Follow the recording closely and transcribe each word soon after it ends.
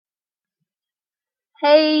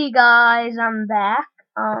Hey guys, I'm back.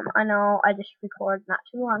 I know I just recorded not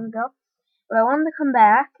too long ago, but I wanted to come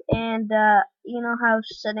back and, you know how I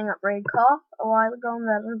was setting up raidcall a while ago in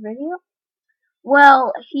that other video?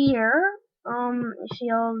 Well, here, you see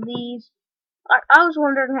all these. I was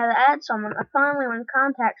wondering how to add someone. I finally went to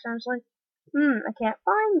contacts and I was like, I can't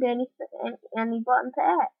find any button to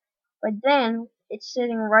add. But then, it's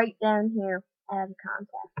sitting right down here, add a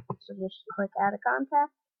contact. So just click add a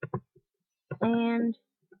contact, and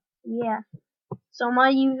yeah. So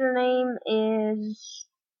my username is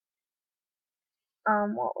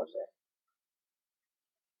what was it?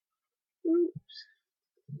 Oops.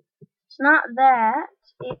 It's not that.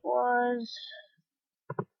 It was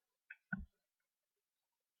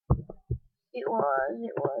it was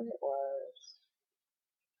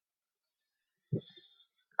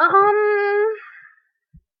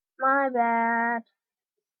my bad.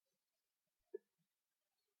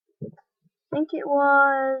 I think it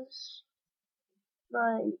was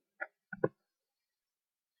like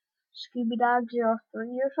Scooby Dog 03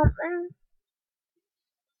 or something.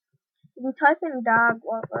 You can type in dog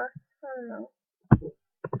lover. I don't know.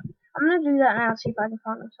 I'm gonna do that now, see if I can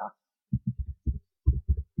find myself.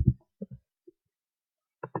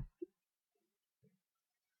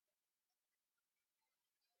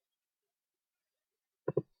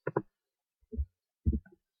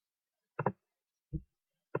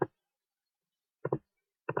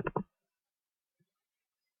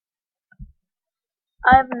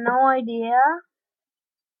 I have no idea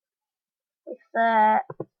if that.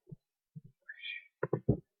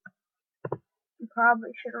 You probably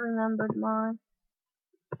should have remembered mine.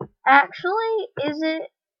 Actually, is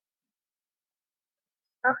it?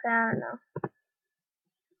 Okay, I don't know.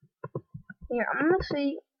 Here, I'm gonna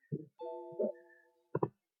see.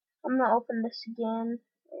 I'm gonna open this again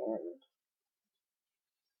and it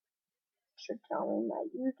should tell me my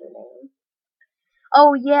username.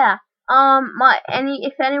 Oh yeah.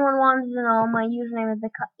 If anyone wants to know, my username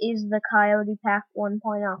is the Coyote Pack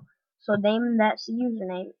 1.0. So Damon, that's the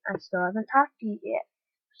username. I still haven't talked to you yet.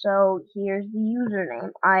 So here's the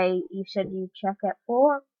username. You said you'd check at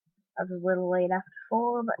 4. I was a little late after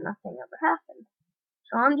 4, but nothing ever happened.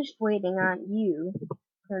 So I'm just waiting on you.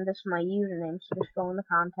 And this is my username, so just go in the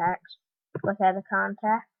contacts, click add a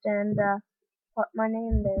contact, and put my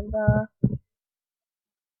name there. The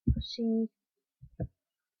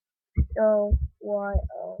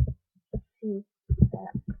COYOT.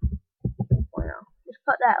 That. Well, just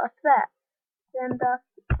put that like that, and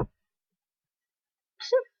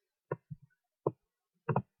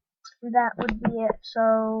that would be it.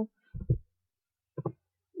 So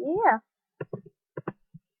yeah,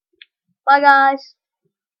 bye guys.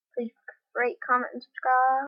 Please rate, comment, and subscribe.